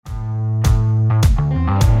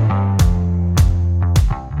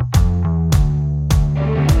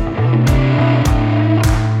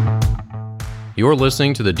You're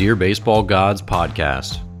listening to the Dear Baseball Gods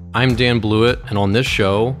podcast. I'm Dan Blewett, and on this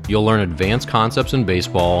show, you'll learn advanced concepts in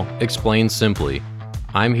baseball, explained simply.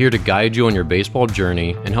 I'm here to guide you on your baseball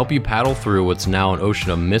journey and help you paddle through what's now an ocean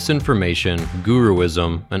of misinformation,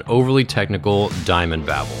 guruism, and overly technical diamond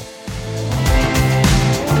babble.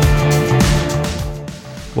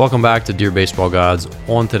 Welcome back to Dear Baseball Gods.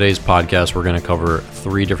 On today's podcast, we're going to cover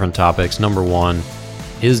three different topics. Number one,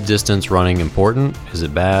 is distance running important? Is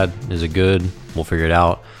it bad? Is it good? We'll figure it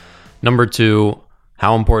out. Number two,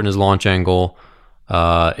 how important is launch angle?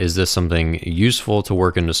 Is this something useful to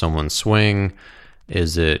work into someone's swing?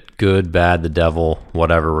 Is it good, bad, the devil,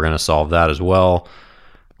 whatever? We're going to solve that as well.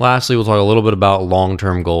 Lastly, we'll talk a little bit about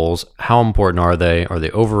long-term goals. How important are they? Are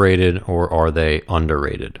they overrated or are they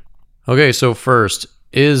underrated? Okay, so first,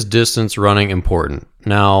 is distance running important?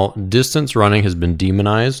 Now, distance running has been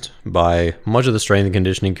demonized by much of the strength and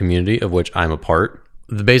conditioning community, of which I'm a part.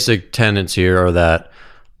 The basic tenets here are that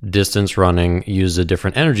distance running uses a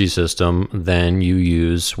different energy system than you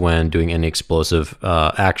use when doing any explosive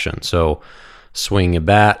action. So swinging a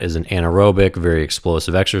bat is an anaerobic, very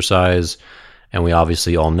explosive exercise, and we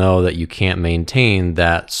obviously all know that you can't maintain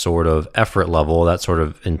that sort of effort level, that sort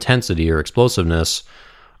of intensity or explosiveness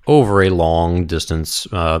over a long distance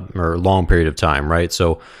or long period of time, right?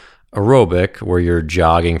 So aerobic, where you're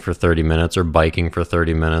jogging for 30 minutes or biking for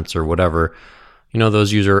 30 minutes or whatever,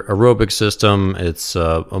 those use our aerobic system. It's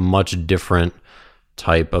a much different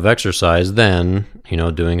type of exercise than,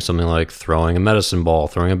 doing something like throwing a medicine ball,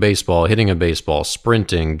 throwing a baseball, hitting a baseball,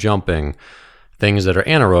 sprinting, jumping, things that are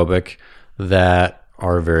anaerobic that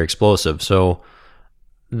are very explosive. So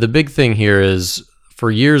the big thing here is,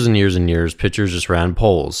 for years and years and years, pitchers just ran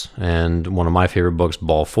poles. And one of my favorite books,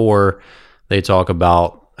 Ball 4, they talk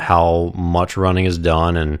about how much running is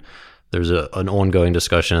done. And there's an ongoing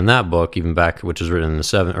discussion in that book, even back, which was written in it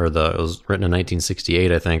was written in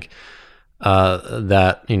 1968, I think,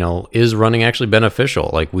 that, is running actually beneficial?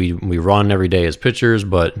 Like we run every day as pitchers,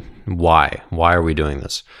 but why? Why are we doing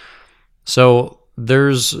this? So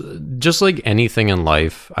there's, just like anything in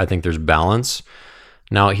life, I think there's balance.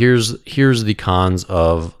 Now, here's the cons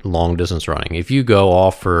of long distance running. If you go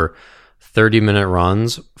off for 30-minute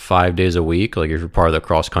runs 5 days a week, like if you're part of the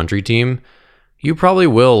cross-country team, you probably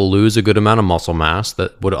will lose a good amount of muscle mass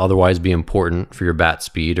that would otherwise be important for your bat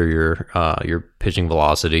speed or your pitching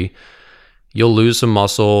velocity. You'll lose some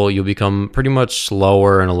muscle. You'll become pretty much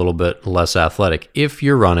slower and a little bit less athletic if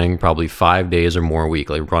you're running probably 5 days or more a week,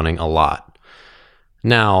 like running a lot.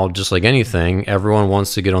 Now, just like anything, everyone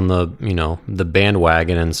wants to get on the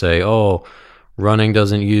bandwagon and say, oh, running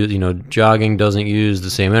doesn't use, jogging doesn't use the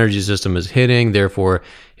same energy system as hitting. Therefore,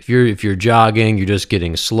 if you're jogging, you're just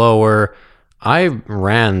getting slower. I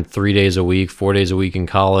ran 3 days a week, 4 days a week in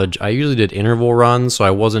college. I usually did interval runs, so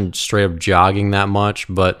I wasn't straight up jogging that much.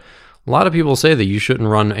 But a lot of people say that you shouldn't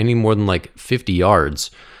run any more than like 50 yards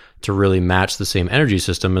to really match the same energy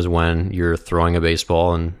system as when you're throwing a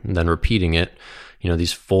baseball and then repeating it.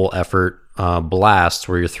 These full effort blasts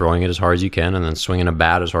where you're throwing it as hard as you can and then swinging a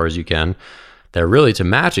bat as hard as you can. That really, to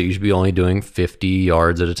match it, you should be only doing 50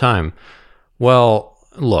 yards at a time. Well,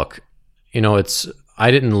 look,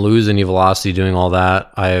 I didn't lose any velocity doing all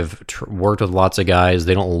that. I've worked with lots of guys.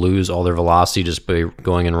 They don't lose all their velocity just by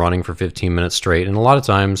going and running for 15 minutes straight. And a lot of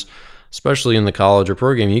times, especially in the college or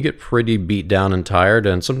pro game, you get pretty beat down and tired.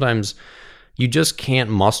 And sometimes you just can't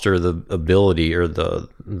muster the ability or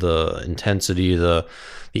the intensity, the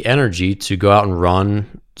energy to go out and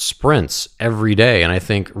run sprints every day. And I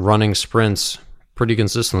think running sprints pretty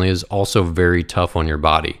consistently is also very tough on your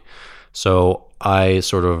body. So I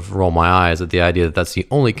sort of roll my eyes at the idea that that's the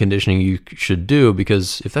only conditioning you should do,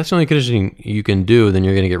 because if that's the only conditioning you can do, then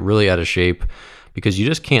you're going to get really out of shape, because you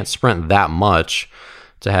just can't sprint that much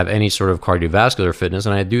to have any sort of cardiovascular fitness.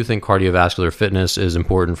 And I do think cardiovascular fitness is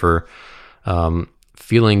important for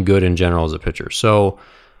feeling good in general as a pitcher. So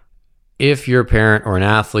if you're a parent or an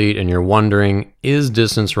athlete and you're wondering, is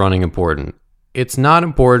distance running important? It's not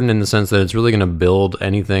important in the sense that it's really going to build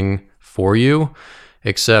anything for you,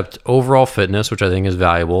 except overall fitness, which I think is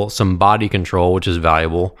valuable, some body control, which is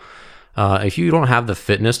valuable. If you don't have the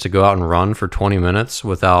fitness to go out and run for 20 minutes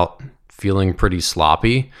without feeling pretty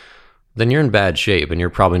sloppy, then you're in bad shape and you're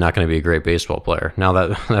probably not going to be a great baseball player. Now,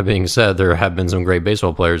 that being said, there have been some great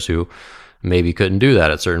baseball players who maybe couldn't do that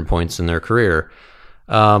at certain points in their career.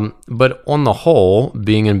 But on the whole,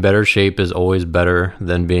 being in better shape is always better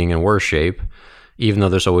than being in worse shape, even though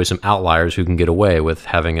there's always some outliers who can get away with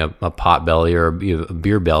having a pot belly or a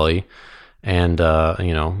beer belly and,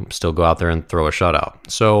 still go out there and throw a shutout.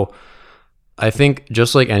 So I think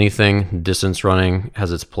just like anything, distance running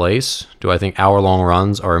has its place. Do I think hour-long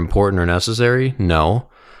runs are important or necessary? No.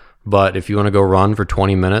 But if you want to go run for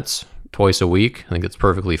 20 minutes twice a week, I think it's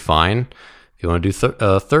perfectly fine. If you want to do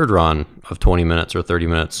a third run of 20 minutes or 30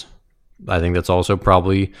 minutes, I think that's also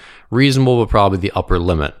probably reasonable, but probably the upper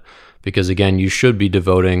limit. Because again, you should be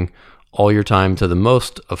devoting all your time to the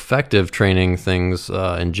most effective training things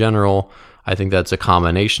in general. I think that's a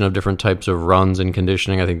combination of different types of runs and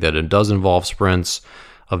conditioning. I think that it does involve sprints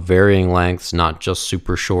of varying lengths, not just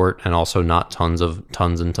super short, and also not tons and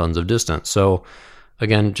tons of distance. So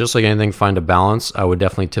again, just like anything, find a balance. I would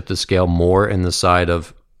definitely tip the scale more in the side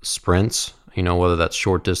of sprints, whether that's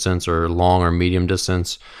short distance or long or medium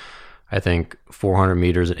distance. I think 400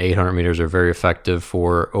 meters and 800 meters are very effective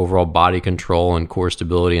for overall body control and core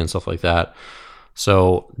stability and stuff like that.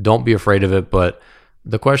 So don't be afraid of it. But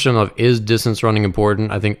the question of, is distance running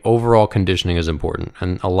important? I think overall conditioning is important.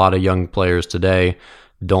 And a lot of young players today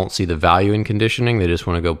don't see the value in conditioning. They just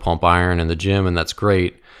want to go pump iron in the gym, and that's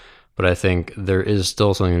great. But I think there is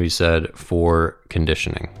still something to be said for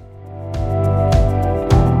conditioning.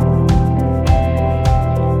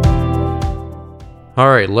 All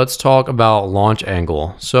right, let's talk about launch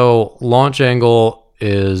angle. So launch angle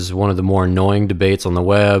is one of the more annoying debates on the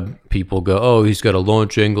web. People go, oh, he's got a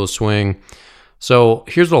launch angle swing. So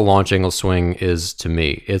here's what a launch angle swing is to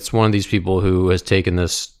me. It's one of these people who has taken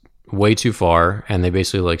this way too far, and they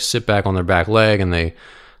basically like sit back on their back leg and they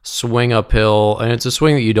swing uphill. And it's a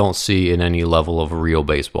swing that you don't see in any level of real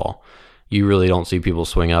baseball. You really don't see people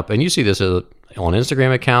swing up. And you see this on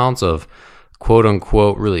Instagram accounts of quote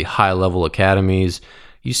unquote really high level academies.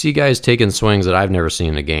 You see guys taking swings that I've never seen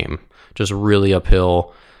in a game, just really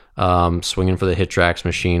uphill, swinging for the HitTrax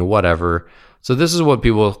machine, whatever. So this is what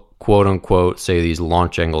people quote unquote say these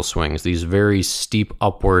launch angle swings, these very steep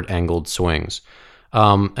upward angled swings.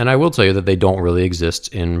 And I will tell you that they don't really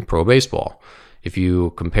exist in pro baseball. If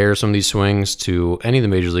you compare some of these swings to any of the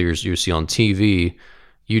major leaguers you see on TV,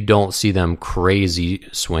 you don't see them crazy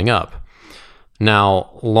swing up.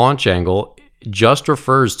 Now, launch angle just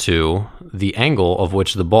refers to the angle of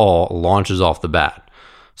which the ball launches off the bat.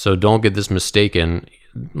 So don't get this mistaken.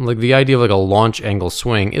 Like the idea of like a launch angle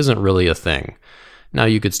swing isn't really a thing. Now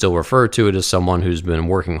you could still refer to it as someone who's been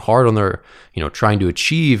working hard on their, trying to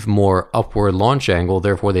achieve more upward launch angle.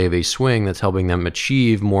 Therefore, they have a swing that's helping them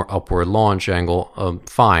achieve more upward launch angle.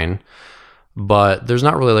 Fine. But there's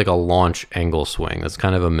not really like a launch angle swing. That's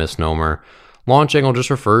kind of a misnomer. Launch angle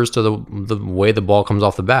just refers to the way the ball comes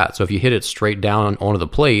off the bat. So if you hit it straight down onto the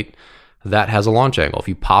plate, that has a launch angle. If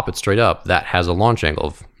you pop it straight up, that has a launch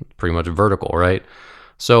angle, pretty much vertical, right?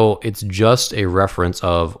 So it's just a reference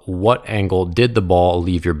of what angle did the ball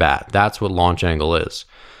leave your bat. That's what launch angle is.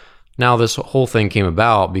 Now, this whole thing came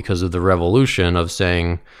about because of the revolution of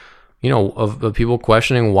saying, of people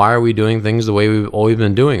questioning, why are we doing things the way we've always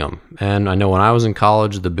been doing them? And I know when I was in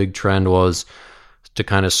college, the big trend was to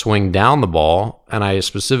kind of swing down the ball. And I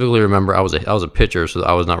specifically remember I was a pitcher, so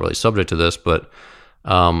I was not really subject to this, but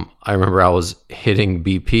I remember I was hitting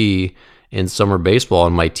BP in summer baseball,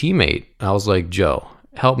 and my teammate, I was like, Joe,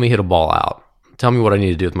 help me hit a ball out. Tell me what I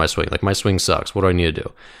need to do with my swing. Like, my swing sucks. What do I need to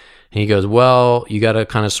do? And he goes, well, you got to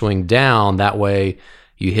kind of swing down. That way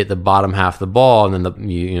you hit the bottom half of the ball, and then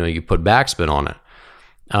you put backspin on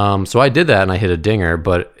it. So I did that, and I hit a dinger,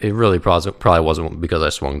 but it really probably wasn't because I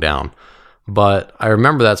swung down. But I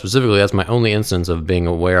remember that specifically. That's my only instance of being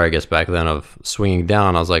aware, I guess, back then of swinging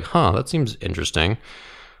down. I was like, that seems interesting.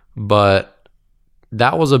 But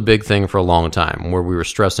that was a big thing for a long time, where we were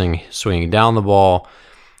stressing swinging down the ball,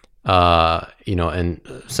 and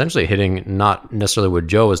essentially hitting not necessarily what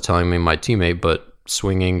Joe was telling me, my teammate, but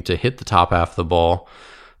swinging to hit the top half of the ball,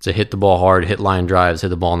 to hit the ball hard, hit line drives, hit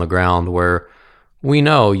the ball on the ground, where we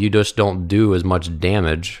know you just don't do as much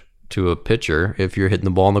damage to a pitcher if you're hitting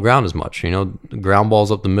the ball on the ground as much. Ground balls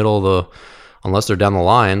up the middle unless they're down the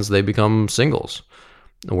lines, they become singles.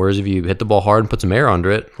 Whereas if you hit the ball hard and put some air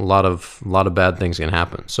under it, a lot of bad things can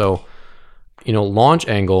happen. So, launch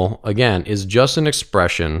angle, again, is just an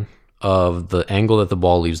expression of the angle that the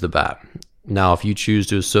ball leaves the bat. Now, if you choose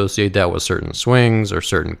to associate that with certain swings or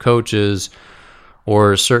certain coaches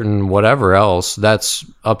or certain whatever else, that's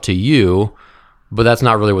up to you, but that's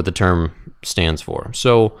not really what the term stands for.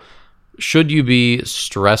 So, should you be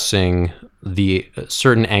stressing the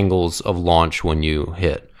certain angles of launch when you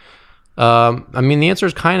hit? The answer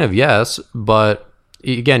is kind of yes, but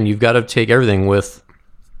again, you've got to take everything with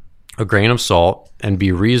a grain of salt and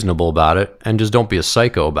be reasonable about it, and just don't be a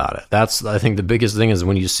psycho about it. That's, I think, the biggest thing is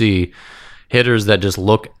when you see hitters that just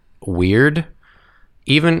look weird,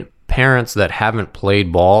 even parents that haven't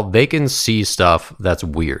played ball, they can see stuff that's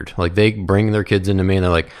weird. Like they bring their kids into me and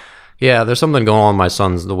they're like, yeah, there's something going on with my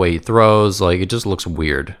son's the way he throws. Like it just looks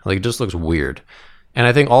weird. And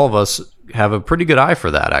I think all of us have a pretty good eye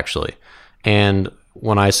for that, actually. And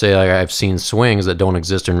when I say like, I've seen swings that don't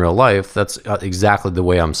exist in real life, that's exactly the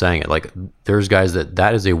way I'm saying it. Like there's guys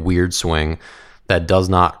that is a weird swing that does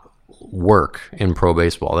not work in pro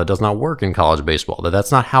baseball, that does not work in college baseball,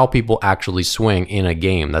 that's not how people actually swing in a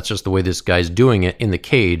game. That's just the way this guy's doing it in the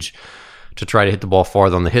cage to try to hit the ball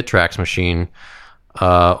farther on the hit tracks machine,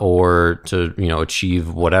 or to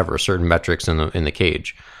achieve whatever certain metrics in the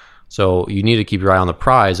cage. So you need to keep your eye on the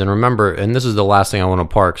prize. And remember, and this is the last thing I want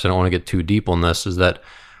to park because I don't want to get too deep on this, is that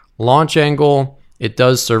launch angle, it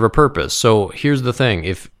does serve a purpose. So here's the thing.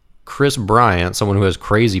 If Kris Bryant, someone who has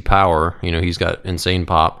crazy power, he's got insane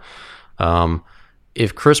pop.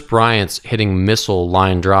 If Kris Bryant's hitting missile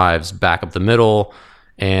line drives back up the middle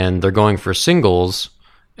and they're going for singles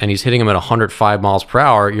and he's hitting them at 105 miles per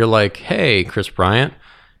hour, you're like, hey, Kris Bryant,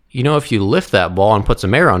 if you lift that ball and put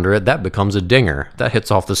some air under it, that becomes a dinger. That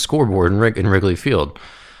hits off the scoreboard in Wrigley Field.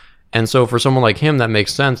 And so for someone like him, that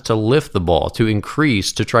makes sense to lift the ball, to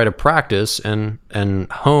increase, to try to practice and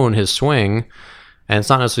hone his swing. And it's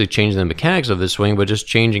not necessarily changing the mechanics of his swing, but just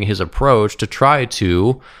changing his approach to try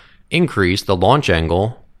to increase the launch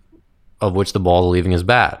angle of which the ball is leaving his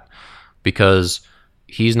bat. Because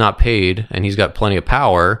he's not paid and he's got plenty of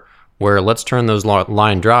power, where let's turn those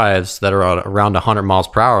line drives that are around 100 miles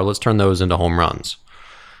per hour, let's turn those into home runs.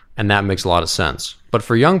 And that makes a lot of sense. But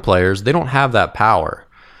for young players, they don't have that power.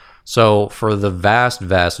 So for the vast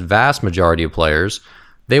majority of players,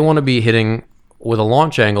 they want to be hitting with a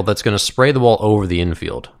launch angle that's going to spray the ball over the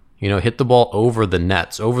infield. Hit the ball over the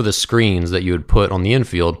nets, over the screens that you would put on the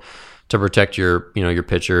infield to protect your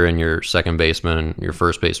pitcher and your second baseman and your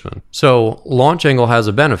first baseman. So launch angle has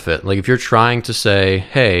a benefit. Like if you're trying to say,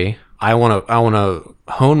 hey, I want to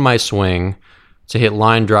hone my swing to hit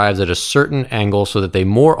line drives at a certain angle so that they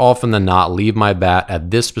more often than not leave my bat at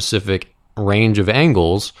this specific range of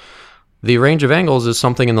angles. The range of angles is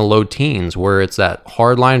something in the low teens, where it's that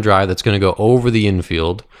hard line drive that's going to go over the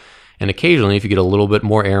infield. And occasionally, if you get a little bit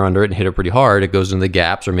more air under it and hit it pretty hard, it goes into the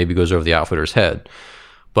gaps or maybe goes over the outfielder's head.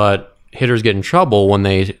 But hitters get in trouble when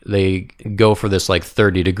they go for this like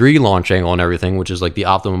 30-degree launch angle and everything, which is like the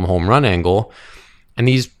optimum home run angle. And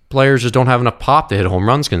these players just don't have enough pop to hit home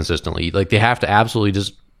runs consistently. Like they have to absolutely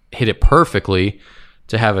just hit it perfectly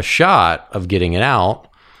to have a shot of getting it out.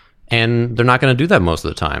 And they're not going to do that most of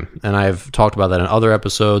the time. And I've talked about that in other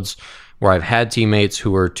episodes where I've had teammates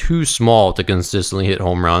who are too small to consistently hit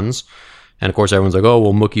home runs. And of course, everyone's like, oh,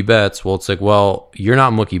 well, Mookie Betts. Well, it's like, well, you're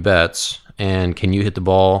not Mookie Betts. And can you hit the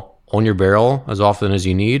ball on your barrel as often as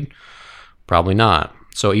you need? Probably not.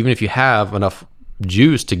 So even if you have enough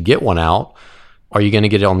juice to get one out, are you going to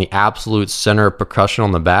get it on the absolute center of percussion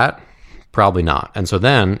on the bat? Probably not. And so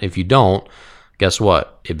then if you don't, guess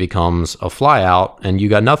what? It becomes a fly out and you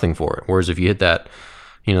got nothing for it. Whereas if you hit that,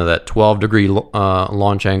 that 12-degree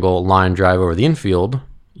launch angle line drive over the infield,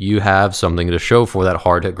 you have something to show for that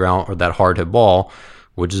hard hit ground or that hard hit ball,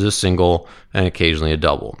 which is a single and occasionally a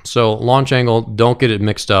double. So launch angle, don't get it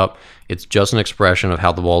mixed up. It's just an expression of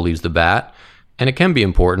how the ball leaves the bat. And it can be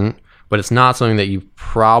important, but it's not something that you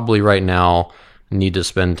probably right now need to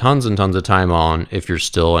spend tons and tons of time on if you're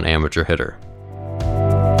still an amateur hitter.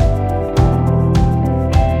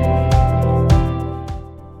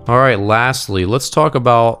 All right, lastly, let's talk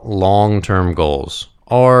about long-term goals.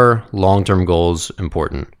 Are long-term goals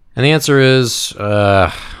important? And the answer is,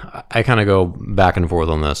 I kind of go back and forth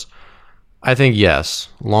on this. I think yes,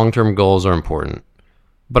 long-term goals are important.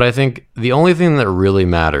 But I think the only thing that really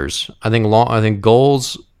matters, I think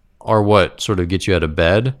goals are what sort of get you out of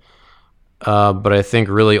bed. But I think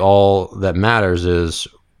really all that matters is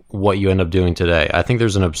what you end up doing today. I think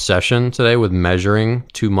there's an obsession today with measuring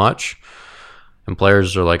too much. And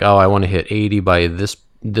players are like, oh, I want to hit 80 by this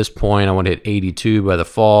point. I want to hit 82 by the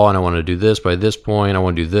fall. And I want to do this by this point. I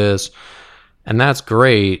want to do this. And that's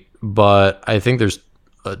great. But I think there's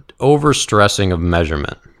an overstressing of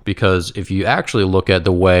measurement. Because if you actually look at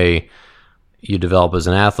the way you develop as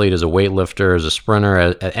an athlete, as a weightlifter, as a sprinter,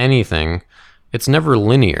 at anything, it's never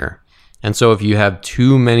linear. And so if you have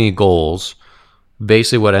too many goals,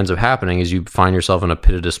 basically what ends up happening is you find yourself in a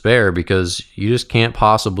pit of despair because you just can't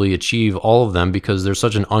possibly achieve all of them because there's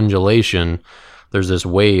such an undulation. There's this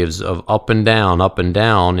waves of up and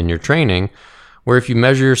down in your training, where if you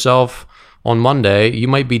measure yourself on Monday, you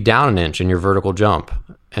might be down an inch in your vertical jump.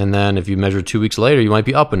 And then if you measure 2 weeks later, you might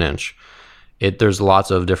be up an inch. There's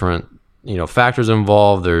lots of different factors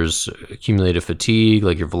involved. There's accumulated fatigue,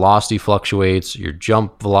 like your velocity fluctuates, your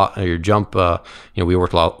jump. We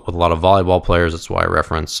worked with a lot of volleyball players. That's why I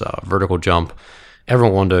reference vertical jump.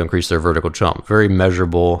 Everyone wanted to increase their vertical jump. Very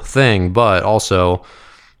measurable thing, but also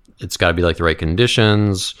it's got to be like the right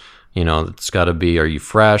conditions. It's got to be, are you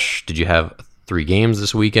fresh? Did you have 3 games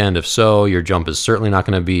this weekend? If so, your jump is certainly not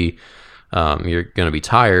going to be, you're going to be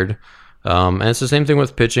tired. And it's the same thing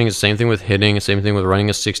with pitching. It's the same thing with hitting. It's the same thing with running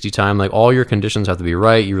a 60 time. Like, all your conditions have to be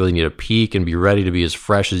right. You really need to peak and be ready to be as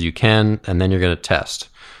fresh as you can. And then you're going to test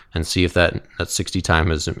and see if that 60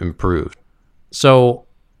 time is improved. So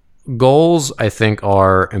goals, I think,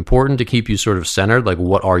 are important to keep you sort of centered. Like,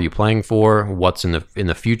 what are you playing for? What's in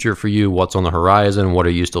the future for you? What's on the horizon? What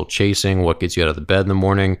are you still chasing? What gets you out of the bed in the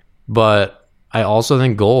morning? But I also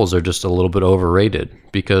think goals are just a little bit overrated,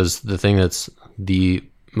 because the thing that's the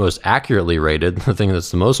most accurately rated, the thing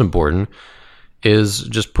that's the most important, is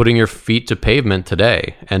just putting your feet to pavement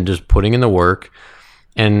today and just putting in the work.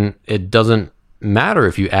 And it doesn't matter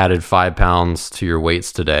if you added 5 pounds to your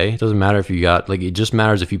weights today. It doesn't matter if you it just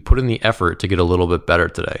matters if you put in the effort to get a little bit better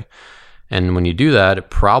today. And when you do that, it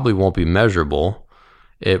probably won't be measurable.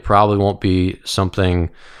 It probably won't be something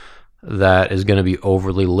that is going to be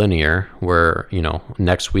overly linear, where,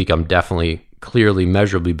 next week I'm definitely clearly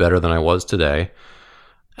measurably better than I was today.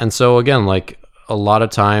 And so again, like, a lot of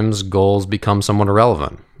times goals become somewhat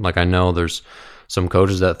irrelevant. Like, I know there's some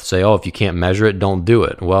coaches that say, oh, if you can't measure it, don't do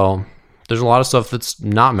it. Well, there's a lot of stuff that's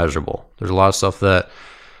not measurable. There's a lot of stuff that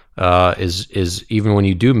is even when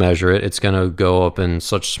you do measure it, it's going to go up in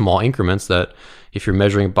such small increments that if you're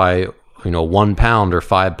measuring by 1 pound or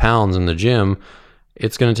 5 pounds in the gym,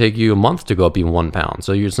 it's going to take you a month to go up even 1 pound.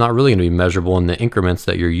 So it's not really going to be measurable in the increments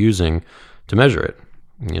that you're using to measure it.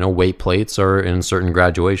 Weight plates are in certain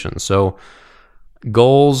graduations. So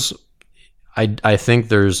goals, I think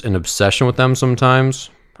there's an obsession with them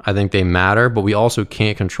sometimes. I think they matter, but we also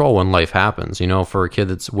can't control when life happens. For a kid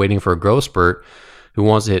that's waiting for a growth spurt who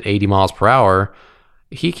wants to hit 80 miles per hour,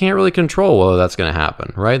 he can't really control whether that's going to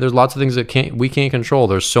happen, right? There's lots of things that we can't control.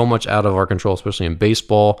 There's so much out of our control, especially in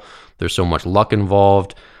baseball. There's so much luck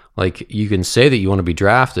involved. Like, you can say that you want to be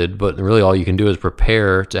drafted, but really all you can do is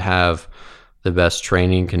prepare to have the best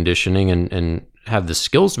training, conditioning, and have the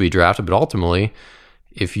skills to be drafted. But ultimately,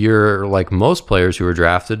 if you're like most players who are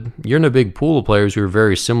drafted, you're in a big pool of players who are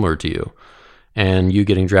very similar to you. And you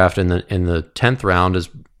getting drafted in the 10th round is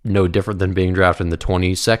no different than being drafted in the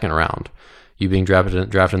 22nd round. You being drafted in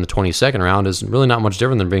the 22nd round is really not much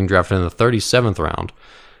different than being drafted in the 37th round,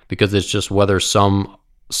 because it's just whether some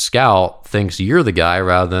scout thinks you're the guy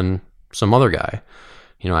rather than some other guy.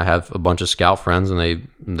 I have a bunch of scout friends, and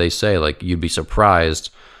they say, like, you'd be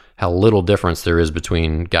surprised how little difference there is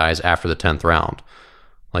between guys after the 10th round.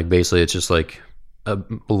 Like, basically, it's just like a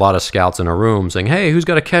lot of scouts in a room saying, hey, who's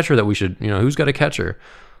got a catcher that we should, who's got a catcher?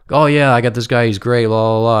 Oh, yeah, I got this guy, he's great,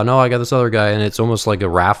 blah, blah, blah. No, I got this other guy. And it's almost like a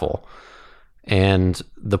raffle. And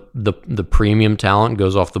the premium talent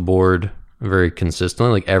goes off the board very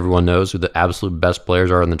consistently. Like, everyone knows who the absolute best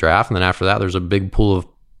players are in the draft. And then after that, there's a big pool of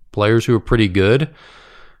players who are pretty good,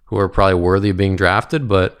 who are probably worthy of being drafted.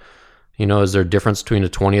 But, is there a difference between a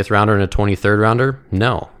 20th rounder and a 23rd rounder?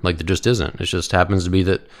 No, like, there just isn't. It just happens to be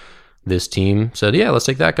that this team said, yeah, let's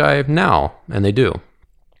take that guy now. And they do.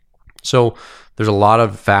 So there's a lot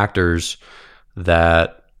of factors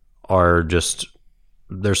that are just,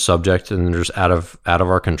 they're subject and they're just out of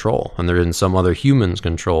our control, and they're in some other human's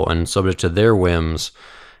control and subject to their whims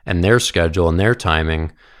and their schedule and their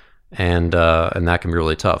timing. And that can be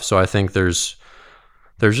really tough. So I think there's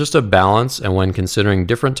just a balance, and when considering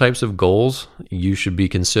different types of goals, you should be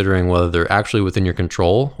considering whether they're actually within your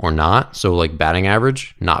control or not. So like batting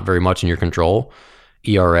average, not very much in your control.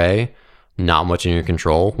 ERA, not much in your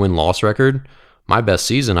control. Win-loss record, my best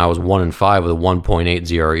season, I was 1-5 with a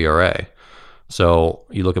 1.80 ERA. So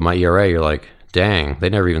you look at my ERA, you're like, dang, they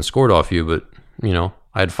never even scored off you. But,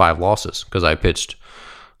 I had 5 losses because I pitched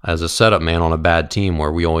as a setup man on a bad team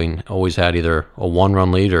where we always had either a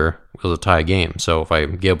 1-run lead or it was a tie game. So if I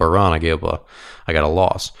gave up a run, I got a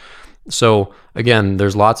loss. So again,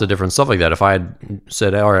 there's lots of different stuff like that. If I had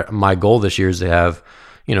said, all right, my goal this year is to have,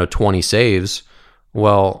 20 saves,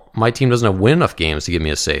 well, my team doesn't win enough games to give me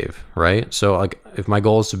a save, right? So like, if my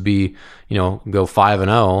goal is to be, go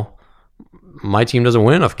 5-0, my team doesn't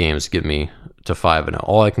win enough games to get me to 5-0.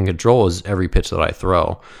 All I can control is every pitch that I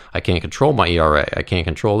throw. I can't control my ERA. I can't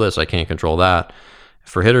control this. I can't control that.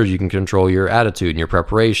 For hitters, you can control your attitude and your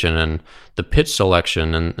preparation and the pitch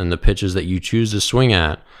selection and the pitches that you choose to swing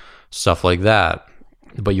at, stuff like that.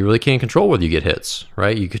 But you really can't control whether you get hits,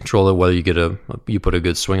 right? You control it whether you put a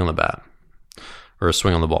good swing on the bat, or a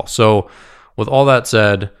swing on the ball. So with all that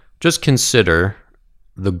said, just consider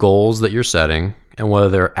the goals that you're setting and whether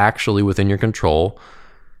they're actually within your control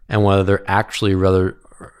and whether they're actually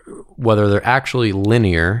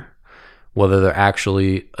linear, whether they're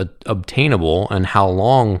actually obtainable and how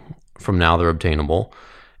long from now they're obtainable,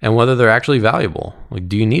 and whether they're actually valuable. Like,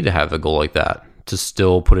 do you need to have a goal like that to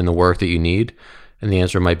still put in the work that you need? And the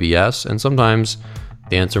answer might be yes, and sometimes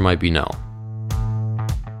the answer might be no.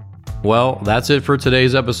 Well, that's it for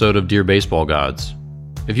today's episode of Dear Baseball Gods.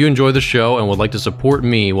 If you enjoy the show and would like to support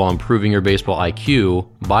me while improving your baseball IQ,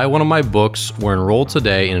 buy one of my books or enroll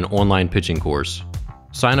today in an online pitching course.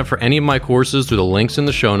 Sign up for any of my courses through the links in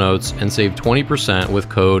the show notes and save 20% with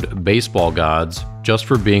code BASEBALLGODS just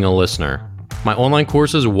for being a listener. My online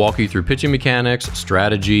courses walk you through pitching mechanics,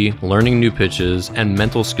 strategy, learning new pitches, and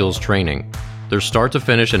mental skills training. They're start to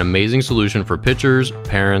finish an amazing solution for pitchers,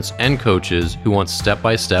 parents, and coaches who want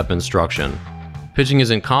step-by-step instruction. Pitching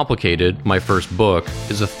Isn't Complicated, my first book,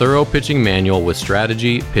 is a thorough pitching manual with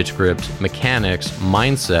strategy, pitch grips, mechanics,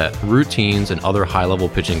 mindset, routines, and other high-level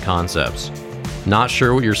pitching concepts. Not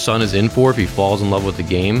sure what your son is in for if he falls in love with the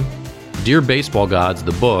game? Dear Baseball Gods,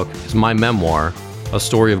 the book, is my memoir, a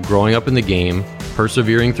story of growing up in the game,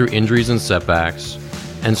 persevering through injuries and setbacks,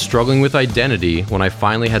 and struggling with identity when I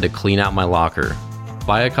finally had to clean out my locker.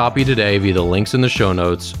 Buy a copy today via the links in the show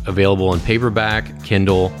notes, available in paperback,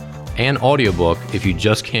 Kindle, and audiobook if you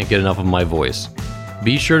just can't get enough of my voice.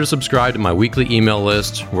 Be sure to subscribe to my weekly email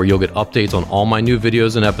list where you'll get updates on all my new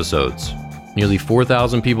videos and episodes. Nearly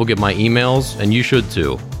 4,000 people get my emails, and you should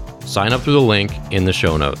too. Sign up through the link in the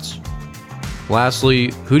show notes.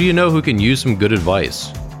 Lastly, who do you know who can use some good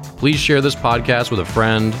advice? Please share this podcast with a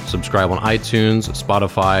friend, subscribe on iTunes,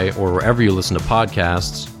 Spotify, or wherever you listen to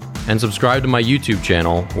podcasts, and subscribe to my YouTube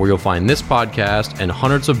channel where you'll find this podcast and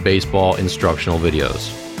hundreds of baseball instructional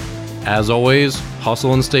videos. As always,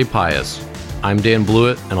 hustle and stay pious. I'm Dan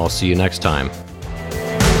Blewett, and I'll see you next time.